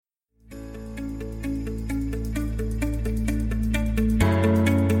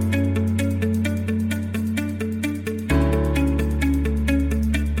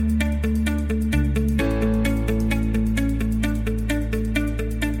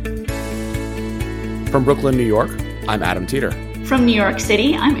From Brooklyn, New York, I'm Adam Teeter. From New York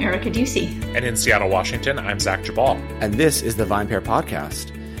City, I'm Erica Ducey. And in Seattle, Washington, I'm Zach Jabal. And this is the VinePair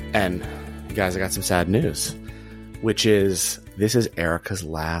Podcast. And you guys, I got some sad news, which is this is Erica's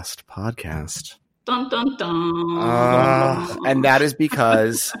last podcast. Dun, dun, dun. And that is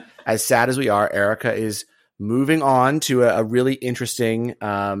because, as sad as we are, Erica is moving on to a really interesting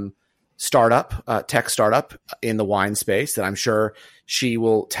startup, tech startup in the wine space that I'm sure she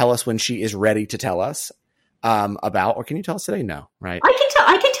will tell us when she is ready to tell us about. Or can you tell us today? No, right?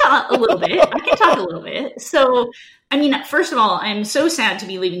 I can tell a little bit. I can talk a little bit. So, I mean, first of all, I'm so sad to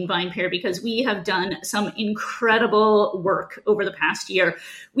be leaving VinePair because we have done some incredible work over the past year.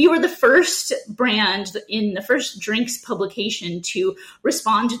 We were the first brand in the first drinks publication to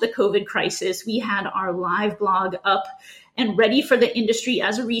respond to the COVID crisis. We had our live blog up and ready for the industry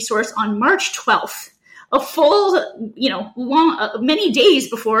as a resource on March 12th. A full, many days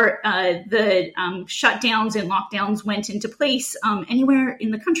before the shutdowns and lockdowns went into place anywhere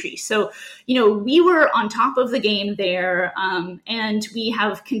in the country. So, we were on top of the game there, and we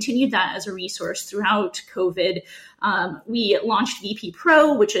have continued that as a resource throughout COVID. We launched VP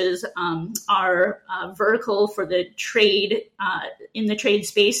Pro, which is our vertical for the trade in the trade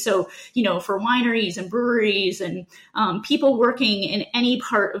space. So, for wineries and breweries and people working in any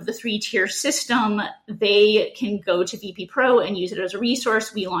part of the 3-tier system, they can go to VP Pro and use it as a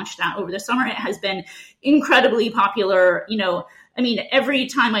resource. We launched that over the summer. It has been incredibly popular. Every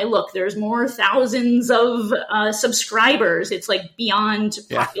time I look, there's more thousands of subscribers. It's like beyond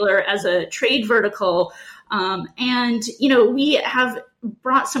popular as a trade vertical. We have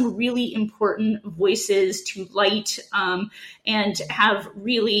brought some really important voices to light and have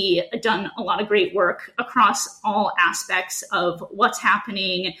really done a lot of great work across all aspects of what's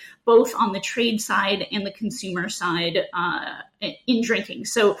happening, both on the trade side and the consumer side in drinking.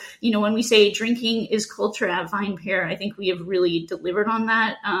 So, when we say drinking is culture at VinePair, I think we have really delivered on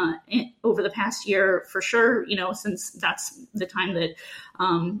that over the past year for sure, since that's the time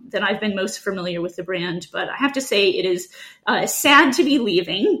that I've been most familiar with the brand. But I have to say it is sad to be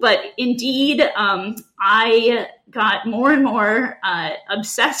leaving, but indeed I got more and more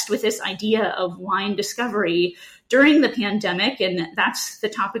obsessed with this idea of wine discovery during the pandemic, and that's the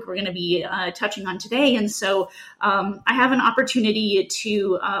topic we're going to be touching on today. And so I have an opportunity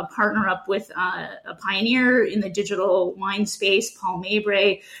to partner up with a pioneer in the digital wine space, Paul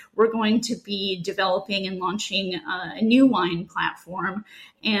Mabray. We're going to be developing and launching a new wine platform.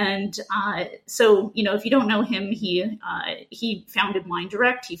 And so, if you don't know him, he founded Wine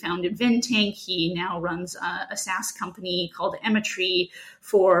Direct, he founded VinTank, he now runs a SaaS company called Emetree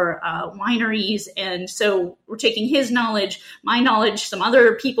for wineries. And so we're taking his knowledge, my knowledge, some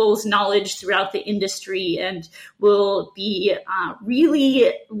other people's knowledge throughout the industry, and we'll be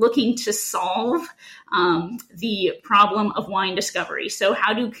really looking to solve the problem of wine discovery. So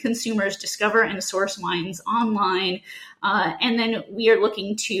how do consumers discover and source wines online? And then we are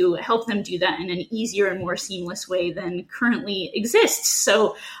looking to help them do that in an easier and more seamless way than currently exists.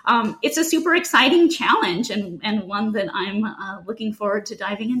 So it's a super exciting challenge and one that I'm looking forward to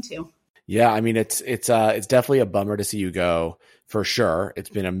diving into. Yeah, it's definitely a bummer to see you go. For sure. It's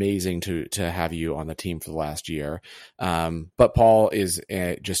been amazing to have you on the team for the last year. But Paul is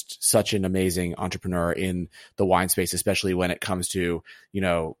just such an amazing entrepreneur in the wine space, especially when it comes to,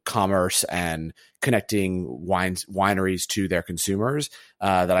 commerce and connecting wineries to their consumers,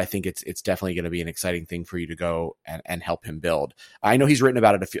 that I think it's definitely going to be an exciting thing for you to go and help him build. I know he's written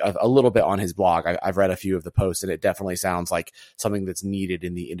about it a little bit on his blog. I've read a few of the posts, and it definitely sounds like something that's needed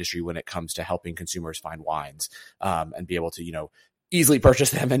in the industry when it comes to helping consumers find wines, and be able to, easily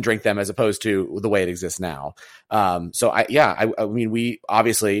purchase them and drink them as opposed to the way it exists now. We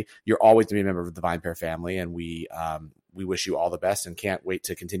obviously, you're always going to be a member of the VinePair family, and we wish you all the best and can't wait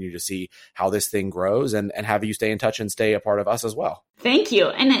to continue to see how this thing grows and have you stay in touch and stay a part of us as well. Thank you.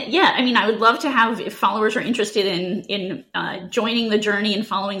 And I would love to have, if followers are interested in joining the journey and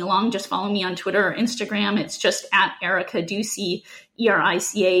following along, just follow me on Twitter or Instagram. It's just at Erica Ducey,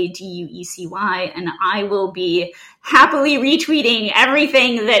 ERICADUECY. And I will be happily retweeting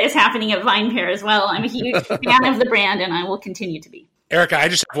everything that is happening at VinePair as well. I'm a huge fan of the brand, and I will continue to be. Erica, I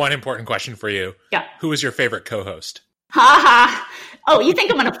just have one important question for you. Yeah. Who is your favorite co-host? Ha ha. Oh, you think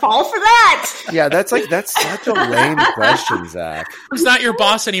I'm going to fall for that? Yeah, that's such a lame question, Zach. Who's not your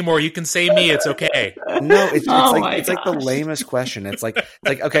boss anymore? You can say me. It's okay. No, it's like the lamest question. It's like,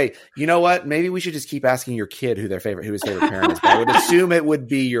 okay, you know what? Maybe we should just keep asking your kid who his favorite parent is. But I would assume it would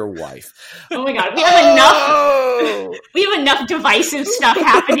be your wife. Oh my God, we have enough. We have enough divisive stuff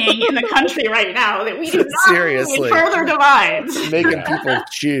happening in the country right now that we do not need further divides. Making people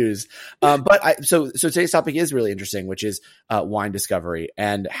choose. So today's topic is really interesting, which is wine discovery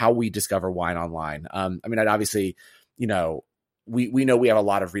and how we discover wine online. I mean, I'd obviously, we know we have a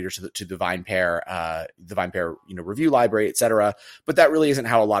lot of readers to the VinePair, review library, et cetera, but that really isn't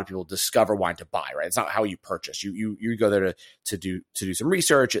how a lot of people discover wine to buy, right? It's not how you purchase. You go there to do some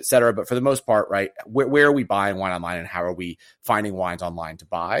research, et cetera. But for the most part, right, where are we buying wine online and how are we finding wines online to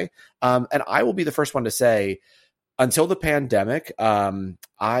buy? And I will be the first one to say, until the pandemic,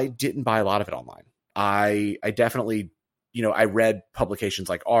 I didn't buy a lot of it online. I definitely, I read publications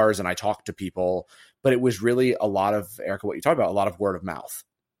like ours and I talked to people, but it was really a lot of, Erica, what you talked about, a lot of word of mouth.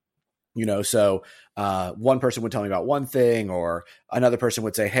 So one person would tell me about one thing, or another person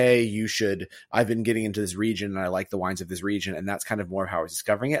would say, hey, I've been getting into this region and I like the wines of this region. And that's kind of more how I was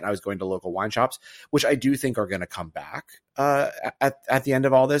discovering it. And I was going to local wine shops, which I do think are going to come back at the end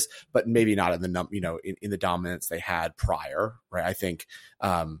of all this, but maybe not in the, in the dominance they had prior, right? I think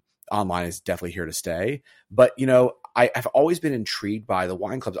online is definitely here to stay. But, I've always been intrigued by the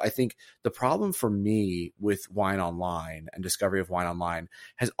wine clubs. I think the problem for me with wine online and discovery of wine online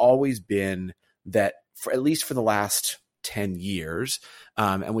has always been that, at least for the last 10 years,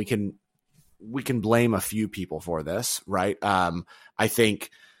 and we can blame a few people for this, right? I think,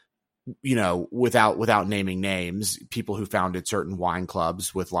 without naming names, people who founded certain wine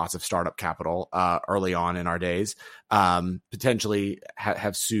clubs with lots of startup capital early on in our days potentially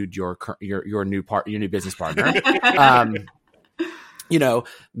have sued your new business partner.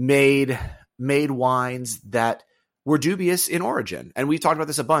 Made wines that were dubious in origin, and we talked about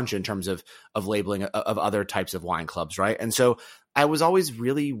this a bunch in terms of labeling of other types of wine clubs, right? And so I was always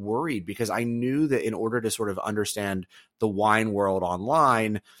really worried because I knew that in order to sort of understand the wine world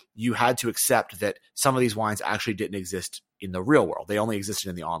online, you had to accept that some of these wines actually didn't exist in the real world. They only existed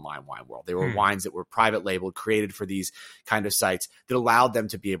in the online wine world. They were wines that were private labeled, created for these kind of sites that allowed them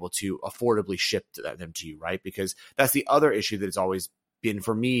to be able to affordably ship them to you, right? Because that's the other issue that has always been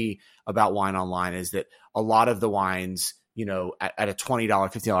for me about wine online, is that a lot of the wines, at a $20,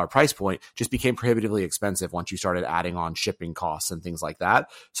 $15 price point just became prohibitively expensive once you started adding on shipping costs and things like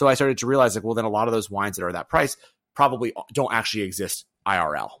that. So I started to realize, then a lot of those wines that are that price probably don't actually exist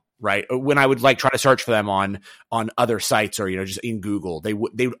IRL, right? When I would try to search for them on other sites or, just in Google, they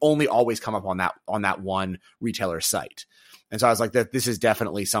would only always come up on that one retailer's site. And so I was like, that this is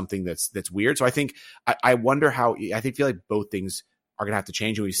definitely something that's weird. So I think, I wonder how, feel like both things are going to have to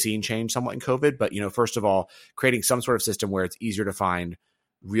change, and we've seen change somewhat in COVID. But, first of all, creating some sort of system where it's easier to find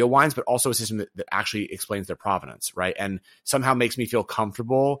real wines, but also a system that actually explains their provenance, right? And somehow makes me feel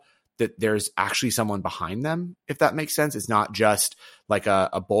comfortable that there's actually someone behind them, if that makes sense. It's not just like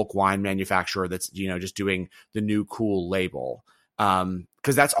a bulk wine manufacturer that's, just doing the new cool label.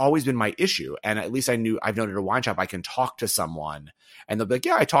 Because that's always been my issue. And at least I've known at a wine shop, I can talk to someone and they'll be like,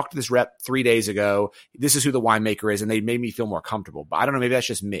 yeah, I talked to this rep 3 days ago. This is who the winemaker is. And they made me feel more comfortable. But I don't know, maybe that's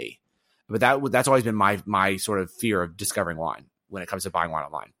just me. But that's always been my sort of fear of discovering wine when it comes to buying wine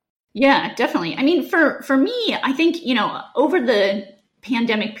online. Yeah, definitely. I mean, for me, I think, over the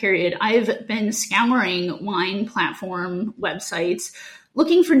pandemic period, I've been scouring wine platform websites,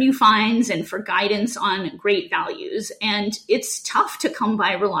 looking for new finds and for guidance on great values. And it's tough to come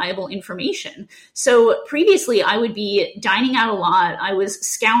by reliable information. So previously I would be dining out a lot. I was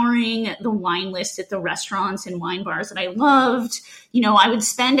scouring the wine list at the restaurants and wine bars that I loved. I would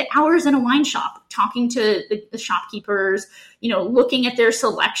spend hours in a wine shop talking to the shopkeepers, looking at their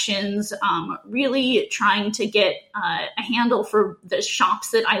selections, really trying to get a handle for the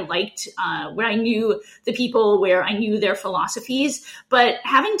shops that I liked, where I knew the people, where I knew their philosophies. But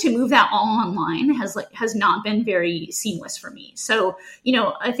having to move that all online has not been very seamless for me. So,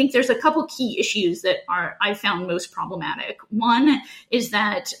 I think there's a couple key issues that I found most problematic. One is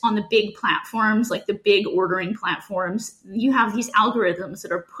that on the big platforms, like the big ordering platforms, you have these algorithms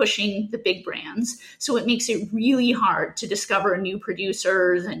that are pushing the big brands. So it makes it really hard to discover new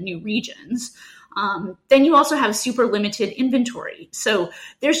producers and new regions. Then you also have super limited inventory. So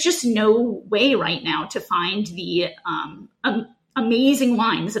there's just no way right now to find the amazing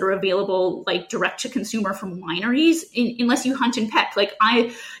wines that are available like direct to consumer from wineries unless you hunt and peck. Like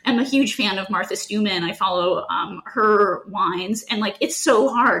I am a huge fan of Martha Stewman. I follow her wines, and like it's so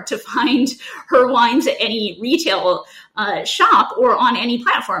hard to find her wines at any retail shop or on any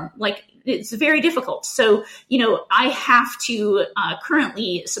platform. Like it's very difficult. So, I have to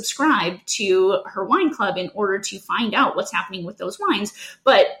currently subscribe to her wine club in order to find out what's happening with those wines.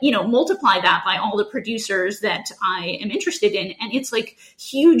 But, multiply that by all the producers that I am interested in. And it's like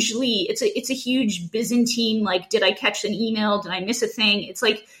it's a huge Byzantine, like, did I catch an email? Did I miss a thing? It's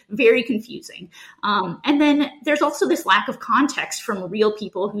like very confusing. And then there's also this lack of context from real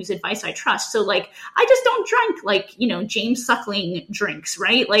people whose advice I trust. So like, I just don't drink like, James Suckling drinks,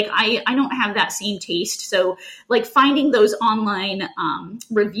 right? Like I don't have that same taste. So like finding those online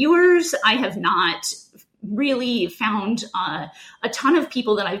reviewers, I have not really found a ton of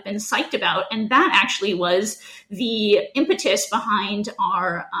people that I've been psyched about. And that actually was the impetus behind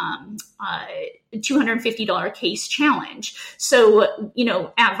our $250 case challenge. So,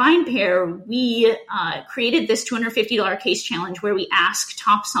 at VinePair, we created this $250 case challenge where we ask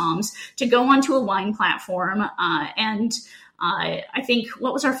top somms to go onto a wine platform and I think,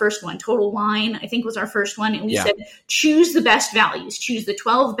 what was our first one? Total Wine, I think was our first one. And we said, choose the best values, choose the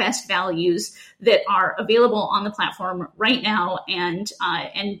 12 best values that are available on the platform right now and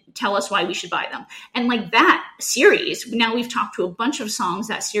tell us why we should buy them. And like that series, now we've talked to a bunch of songs.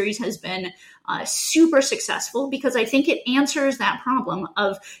 That series has been super successful because I think it answers that problem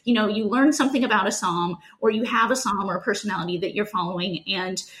of, you learn something about a song, or you have a song or a personality that you're following,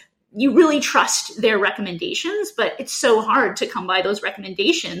 and you really trust their recommendations, but it's so hard to come by those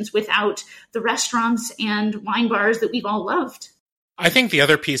recommendations without the restaurants and wine bars that we've all loved. I think the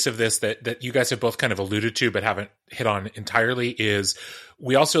other piece of this that you guys have both kind of alluded to but haven't hit on entirely is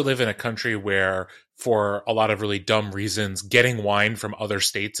we also live in a country where, for a lot of really dumb reasons, getting wine from other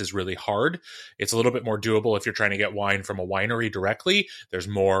states is really hard. It's a little bit more doable if you're trying to get wine from a winery directly. There's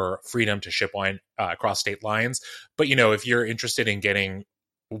more freedom to ship wine across state lines. But, if you're interested in getting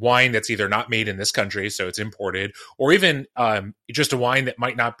wine that's either not made in this country, so it's imported, or even just a wine that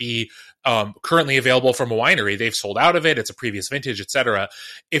might not be currently available from a winery, they've sold out of it, it's a previous vintage, etc.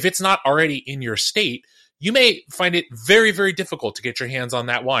 If it's not already in your state, you may find it very, very difficult to get your hands on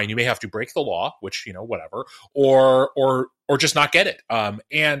that wine. You may have to break the law, which, whatever, or just not get it.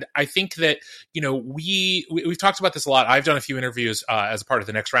 And I think that, we've talked about this a lot. I've done a few interviews as a part of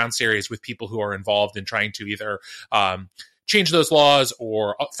the Next Round series with people who are involved in trying to either change those laws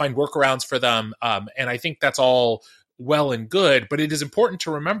or find workarounds for them. And I think that's all well and good, but it is important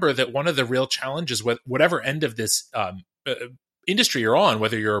to remember that one of the real challenges with whatever end of this industry you're on,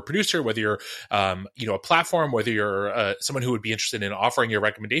 whether you're a producer, whether you're a platform, whether you're someone who would be interested in offering your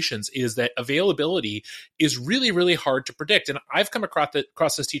recommendations, is that availability is really, really hard to predict. And I've come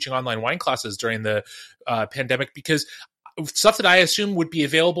across this teaching online wine classes during the pandemic because stuff that I assume would be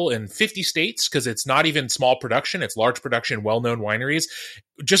available in 50 states, because it's not even small production, it's large production, well-known wineries,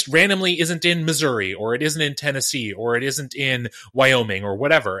 just randomly isn't in Missouri, or it isn't in Tennessee, or it isn't in Wyoming, or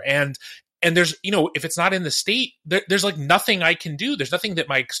whatever. And there's, if it's not in the state, there's like nothing I can do. There's nothing that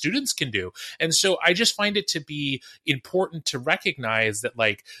my students can do. And so I just find it to be important to recognize that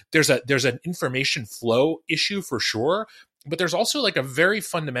like there's an information flow issue for sure, but there's also like a very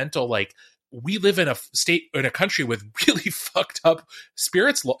fundamental, like, we live in a country with really fucked up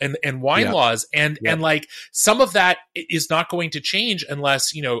spirits and wine laws. And like some of that is not going to change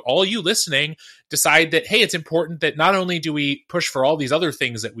unless, all you listening decide that, hey, it's important that not only do we push for all these other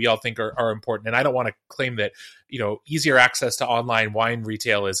things that we all think are important. And I don't want to claim that, easier access to online wine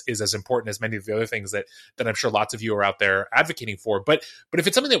retail is as important as many of the other things that I'm sure lots of you are out there advocating for. But if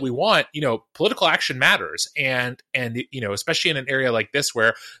it's something that we want, political action matters. And especially in an area like this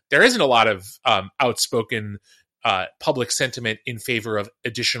where there isn't a lot of outspoken public sentiment in favor of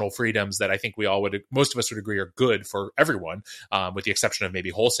additional freedoms that I think most of us would agree are good for everyone, with the exception of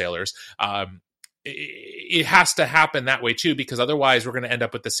maybe wholesalers. It has to happen that way too, because otherwise we're going to end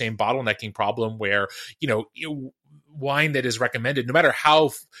up with the same bottlenecking problem where, wine that is recommended, no matter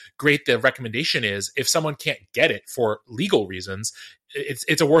how great the recommendation is, if someone can't get it for legal reasons,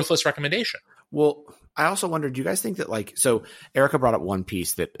 it's a worthless recommendation. Well, I also wondered, do you guys think that so Erica brought up one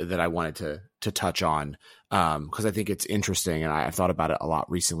piece that I wanted to touch on, because I think it's interesting, and I've thought about it a lot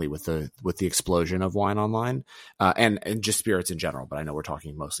recently with the explosion of wine online, and just spirits in general, but I know we're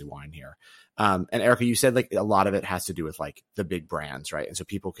talking mostly wine here. And Erica, you said like a lot of it has to do with like the big brands, right? And so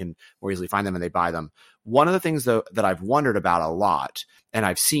people can more easily find them and they buy them. One of the things though that I've wondered about a lot, and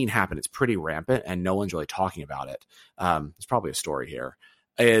I've seen happen, it's pretty rampant and no one's really talking about it. There's probably a story here,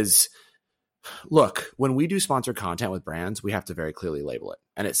 is Look, when we do sponsored content with brands, we have to very clearly label it.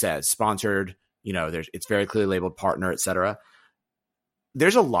 And it says sponsored, it's very clearly labeled partner, et cetera.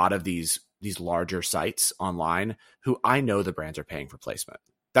 There's a lot of these larger sites online who I know the brands are paying for placement.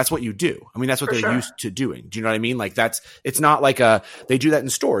 That's what you do. I mean, that's what they're used to doing. Do you know what I mean? Like it's not like they do that in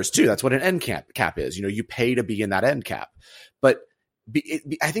stores too. That's what an end cap is. You pay to be in that end cap. But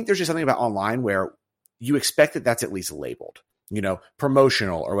I think there's just something about online where you expect that that's at least labeled,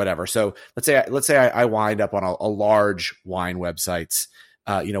 promotional or whatever. So let's say I wind up on a large wine website's,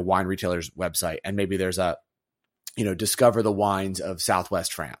 wine retailer's website, and maybe there's a, discover the wines of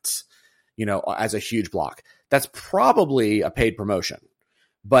Southwest France, as a huge block. That's probably a paid promotion,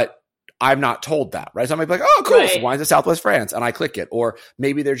 but I'm not told that, right? So I'm like, oh, cool, right. Wines of Southwest France, and I click it. Or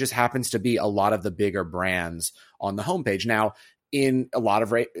maybe there just happens to be a lot of the bigger brands on the homepage. Now, in a lot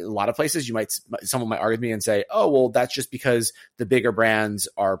of places, someone might argue with me and say, oh, well, that's just because the bigger brands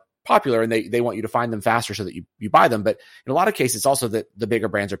are popular and they want you to find them faster so that you buy them. But in a lot of cases, it's also that the bigger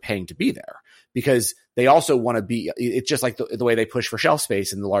brands are paying to be there because they also want to be, it's just like the way they push for shelf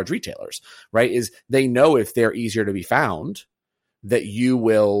space in the large retailers, right? Is they know if they're easier to be found, that you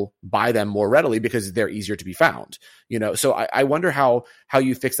will buy them more readily because they're easier to be found, So I wonder how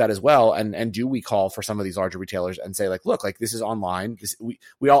you fix that as well. And do we call for some of these larger retailers and say like, look, like this is online.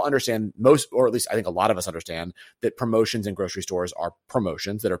 We all understand or at least I think a lot of us understand that promotions in grocery stores are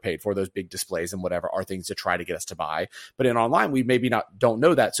promotions that are paid for. Those big displays and whatever are things to try to get us to buy. But in online, we maybe don't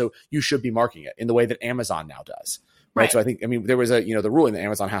know that. So you should be marking it in the way that Amazon now does. Right. So there was the ruling that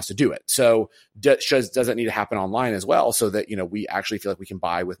Amazon has to do it. So does it need to happen online as well so that, we actually feel like we can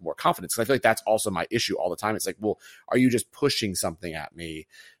buy with more confidence? Because I feel like that's also my issue all the time. It's like, well, are you just pushing something at me?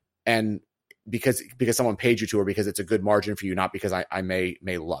 And because someone paid you to, or because it's a good margin for you, not because I may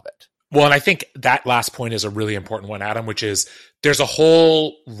love it. Well, and I think that last point is a really important one, Adam, which is there's a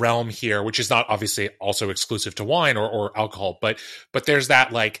whole realm here, which is not obviously also exclusive to wine or alcohol, but there's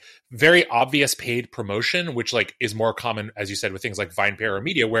that like very obvious paid promotion, which like is more common, as you said, with things like VinePair or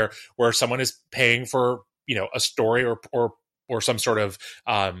media, where someone is paying for, a story or some sort of,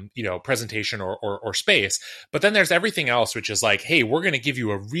 presentation or space. But then there's everything else, which is like, hey, we're going to give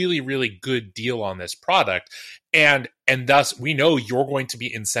you a really, really good deal on this product. And thus we know you're going to be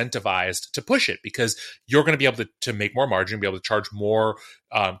incentivized to push it because you're going to be able to make more margin, be able to charge more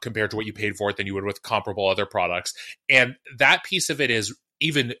compared to what you paid for it than you would with comparable other products. And that piece of it is,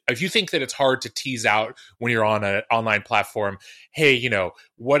 even if you think that it's hard to tease out when you're on an online platform, hey,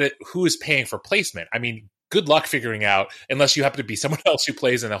 who is paying for placement? I mean, good luck figuring out, unless you happen to be someone else who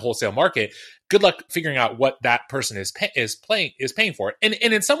plays in the wholesale market, good luck figuring out what that person is paying for it. And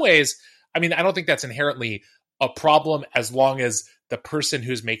in some ways, I mean, I don't think that's inherently a problem as long as the person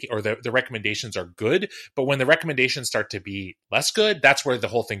who's making, or the recommendations are good. But when the recommendations start to be less good, that's where the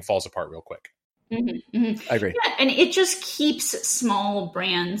whole thing falls apart real quick. Mm-hmm, mm-hmm. I agree. Yeah, and it just keeps small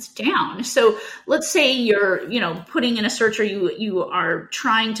brands down. So let's say you're, putting in a search, or you are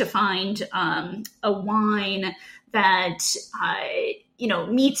trying to find a wine that,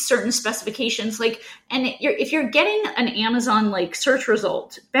 meets certain specifications. Like, and if you're getting an Amazon like search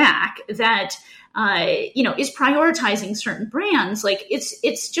result back that, is prioritizing certain brands, like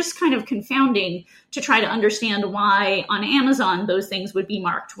it's just kind of confounding to try to understand why on Amazon those things would be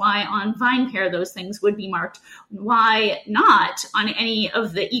marked, why on VinePair those things would be marked, why not on any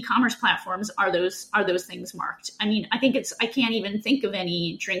of the e-commerce platforms are those things marked. I mean, I can't even think of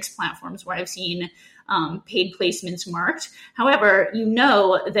any drinks platforms where I've seen paid placements marked. However,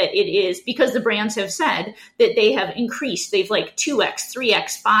 that it is because the brands have said that they have increased, they've like 2x,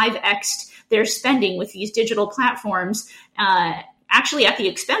 3x, 5x their spending with these digital platforms, actually at the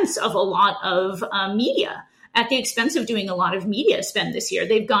expense of a lot of media, at the expense of doing a lot of media spend this year.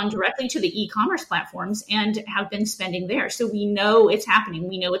 They've gone directly to the e-commerce platforms and have been spending there. So we know it's happening.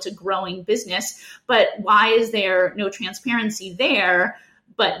 We know it's a growing business, but why is there no transparency there?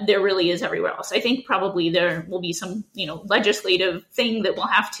 But there really is everywhere else. I think probably there will be some, legislative thing that will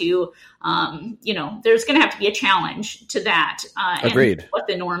have to, there's going to have to be a challenge to that. Agreed. And what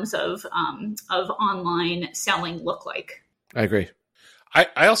the norms of online selling look like. I agree.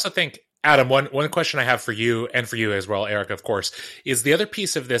 I also think, Adam, one question I have for you, and for you as well, Eric, of course, is the other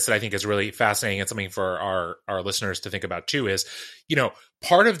piece of this that I think is really fascinating and something for our listeners to think about too is,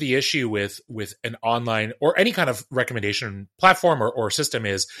 part of the issue with an online or any kind of recommendation platform or system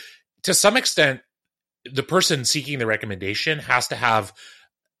is, to some extent, the person seeking the recommendation has to have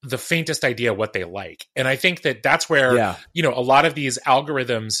the faintest idea what they like. And I think that that's where, a lot of these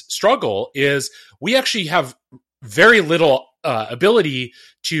algorithms struggle is we actually have very little ability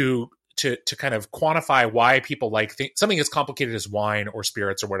to to kind of quantify why people like something as complicated as wine or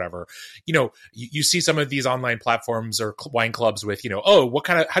spirits or whatever. You see some of these online platforms or wine clubs with,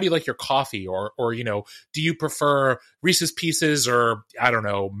 how do you like your coffee? Or, do you prefer Reese's Pieces or, I don't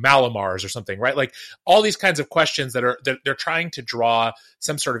know, Malamars or something, right? Like all these kinds of questions that they're trying to draw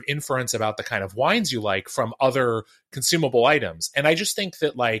some sort of inference about the kind of wines you like from other consumable items. And I just think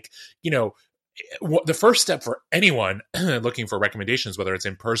that the first step for anyone looking for recommendations, whether it's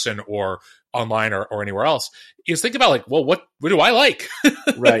in person or online or anywhere else, is think about what do I like?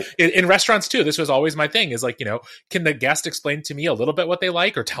 Right. in restaurants too. This was always my thing is can the guest explain to me a little bit what they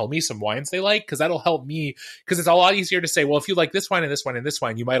like or tell me some wines they like? Cause that'll help me. Cause it's a lot easier to say, well, if you like this wine and this wine and this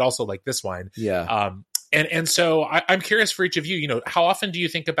wine, you might also like this wine. Yeah. And so I'm curious for each of you, how often do you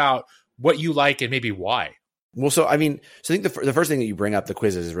think about what you like and maybe why? Well, so I think the first thing that you bring up, the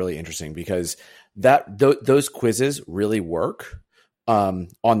quizzes, is really interesting because those quizzes really work on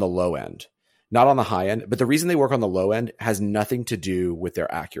the low end, not on the high end. But the reason they work on the low end has nothing to do with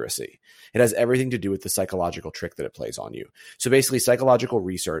their accuracy. It has everything to do with the psychological trick that it plays on you. So basically, psychological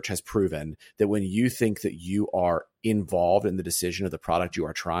research has proven that when you think that you are involved in the decision of the product you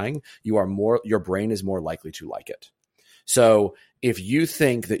are trying, your brain is more likely to like it. So if you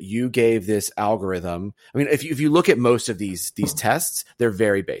think that you gave this algorithm, if you look at most of these tests, they're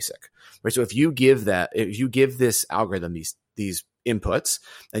very basic, right? So if you give this algorithm these inputs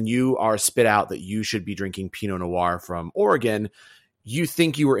and you are spit out that you should be drinking Pinot Noir from Oregon, you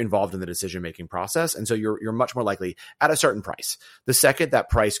think you were involved in the decision-making process. And so you're much more likely at a certain price. The second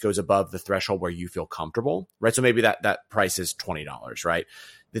that price goes above the threshold where you feel comfortable, right? So maybe that price is $20, right?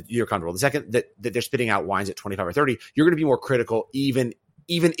 That you're comfortable. The second that they're spitting out wines at 25 or 30, you're going to be more critical, even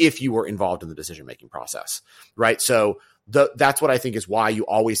if you were involved in the decision-making process, right? So that's what I think is why you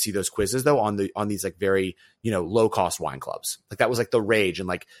always see those quizzes though on these very, low cost wine clubs. That was the rage.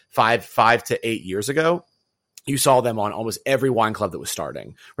 And 5 to 8 years ago, you saw them on almost every wine club that was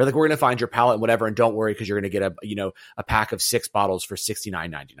starting. We're we're going to find your palate and whatever, and don't worry because you're going to get a pack of 6 bottles for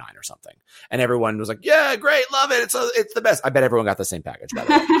 $69.99 or something. And everyone was like, "Yeah, great, love it. It's the best." I bet everyone got the same package, by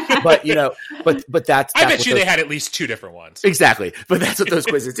the way. But that's I bet you they had at least 2 different ones. Exactly, but that's what those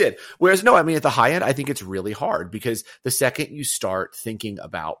quizzes did. Whereas at the high end, I think it's really hard because the second you start thinking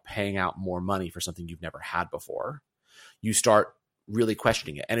about paying out more money for something you've never had before, you start really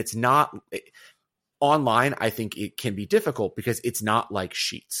questioning it, and it's not. Online, I think it can be difficult because it's not like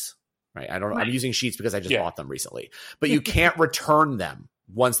Sheets, right? I'm using Sheets because I just bought them recently, but you can't return them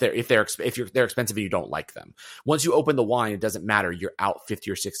once they're expensive and you don't like them. Once you open the wine, it doesn't matter. You're out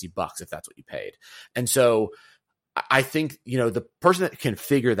 $50 or $60 if that's what you paid. And so I think, the person that can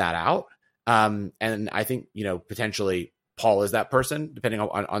figure that out, and I think, potentially Paul is that person, depending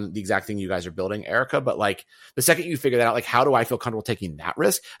on the exact thing you guys are building, Erica. But the second you figure that out, how do I feel comfortable taking that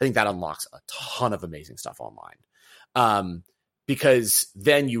risk? I think that unlocks a ton of amazing stuff online. Because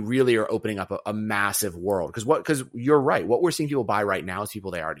then you really are opening up a massive world. Because you're right. What we're seeing people buy right now is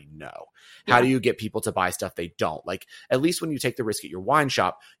people they already know. Yeah. How do you get people to buy stuff they don't? At least when you take the risk at your wine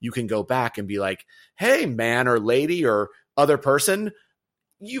shop, you can go back and be like, hey, man or lady or other person,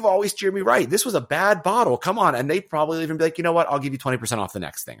 you've always cheered me right. This was a bad bottle. Come on. And they'd probably even be like, you know what? I'll give you 20% off the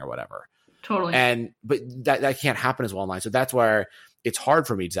next thing or whatever. Totally. But that can't happen as well online. So that's where it's hard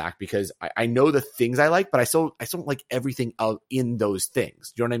for me, Zach, because I know the things I like, but I still don't like everything in those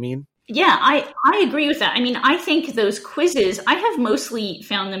things. Do you know what I mean? Yeah, I agree with that. I think those quizzes, I have mostly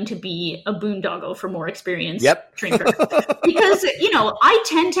found them to be a boondoggle for more experienced drinkers. Because, I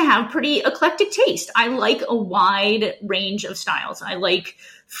tend to have pretty eclectic taste. I like a wide range of styles. I like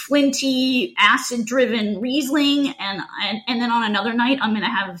flinty, acid-driven Riesling, and then on another night, I'm going to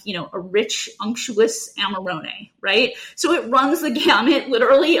have, a rich, unctuous Amarone, right? So it runs the gamut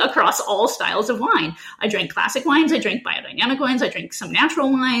literally across all styles of wine. I drink classic wines, I drink biodynamic wines, I drink some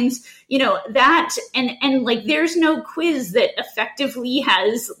natural wines, that, and there's no quiz that effectively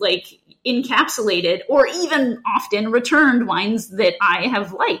has encapsulated or even often returned wines that I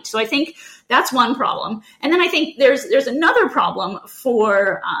have liked. So I think that's one problem. And then I think there's another problem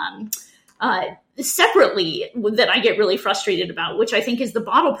for separately that I get really frustrated about, which I think is the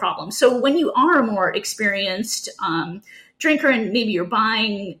bottle problem. So when you are a more experienced drinker and maybe you're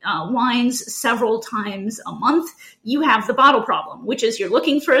buying wines several times a month, you have the bottle problem, which is you're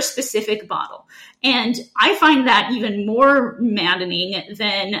looking for a specific bottle. And I find that even more maddening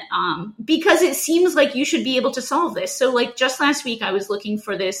than because it seems like you should be able to solve this. So just last week, I was looking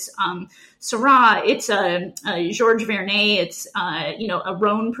for this Syrah. It's a Georges Vernet. It's a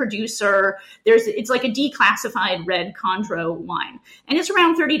Rhone producer. It's like a declassified red Condro wine, and it's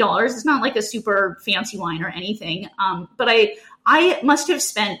around $30. It's not like a super fancy wine or anything. But I must have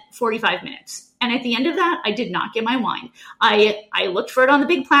spent 45 minutes. And at the end of that, I did not get my wine. I looked for it on the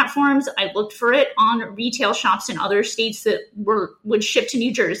big platforms. I looked for it on retail shops in other states that would ship to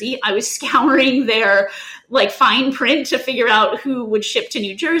New Jersey. I was scouring their like fine print to figure out who would ship to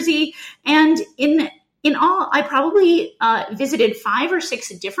New Jersey. And in all, I probably visited 5 or 6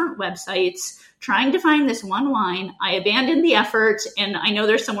 different websites trying to find this one wine. I abandoned the effort, and I know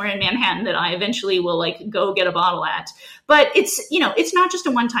there's somewhere in Manhattan that I eventually will like go get a bottle at. But it's, you know, it's not just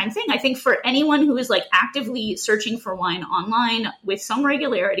a one-time thing. I think for anyone who is like actively searching for wine online with some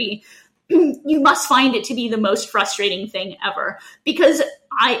regularity, you must find it to be the most frustrating thing ever, because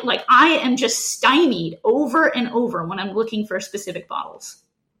I am just stymied over and over when I'm looking for specific bottles.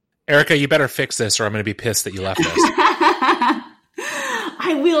 Erica, you better fix this or I'm going to be pissed that you left us.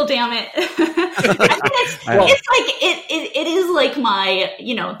 I will, damn it. I mean, it's like it is like my,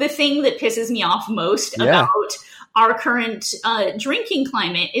 you know, the thing that pisses me off most about our current drinking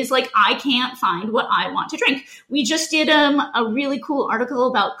climate is like I can't find what I want to drink. We just did a really cool article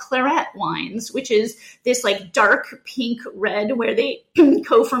about claret wines, which is this like dark pink red where they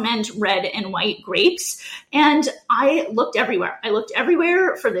co-ferment red and white grapes. And I looked everywhere. I looked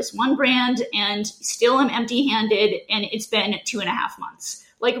everywhere for this one brand and still am empty-handed, and it's been 2.5 months.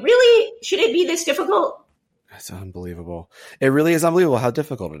 Like, really? Should it be this difficult? That's unbelievable. It really is unbelievable how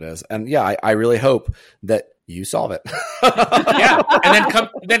difficult it is. And yeah, I really hope that you solve it. Yeah. And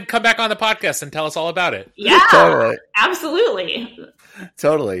then come back on the podcast and tell us all about it. Yeah, totally. Absolutely.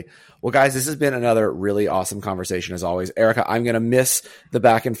 Totally. Well, guys, this has been another really awesome conversation as always. Erica, I'm going to miss the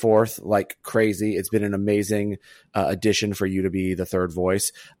back and forth like crazy. It's been an amazing addition for you to be the third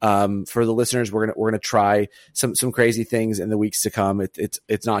voice. For the listeners, we're going to try some crazy things in the weeks to come.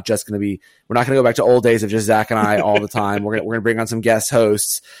 It's not just going to be, we're not going to go back to old days of just Zach and I all the time. We're going to bring on some guest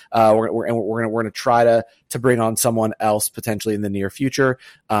hosts. We're going to try to bring on someone else potentially in the near future.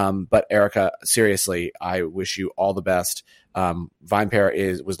 But Erica, seriously, I wish you all the best.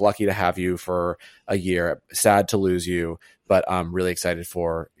 VinePair was lucky to have you for a year. Sad to lose you, but I'm really excited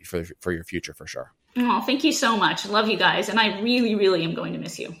for your future for sure. Oh, thank you so much. Love you guys. And I really, really am going to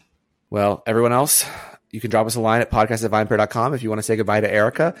miss you. Well, everyone else, you can drop us a line at podcast@vinepair.com. If you want to say goodbye to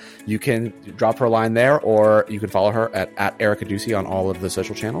Erica, you can drop her a line there, or you can follow her at Erica Ducey on all of the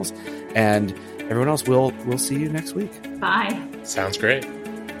social channels. And everyone else, we'll see you next week. Bye. Sounds great.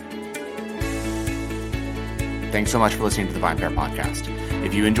 Thanks so much for listening to the VinePair podcast.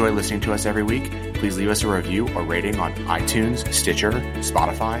 If you enjoy listening to us every week, please leave us a review or rating on iTunes, Stitcher,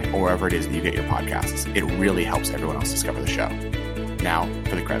 Spotify, or wherever it is that you get your podcasts. It really helps everyone else discover the show. Now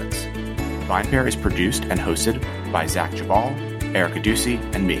for the credits. VinePair is produced and hosted by Zach Jabal, Erica Ducey,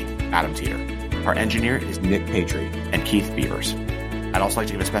 and me, Adam Teeter. Our engineer is Nick Patry and Keith Beavers. I'd also like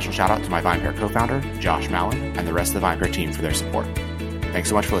to give a special shout out to my VinePair co-founder, Josh Mallon, and the rest of the VinePair team for their support. Thanks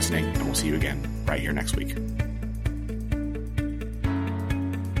so much for listening, and we'll see you again right here next week.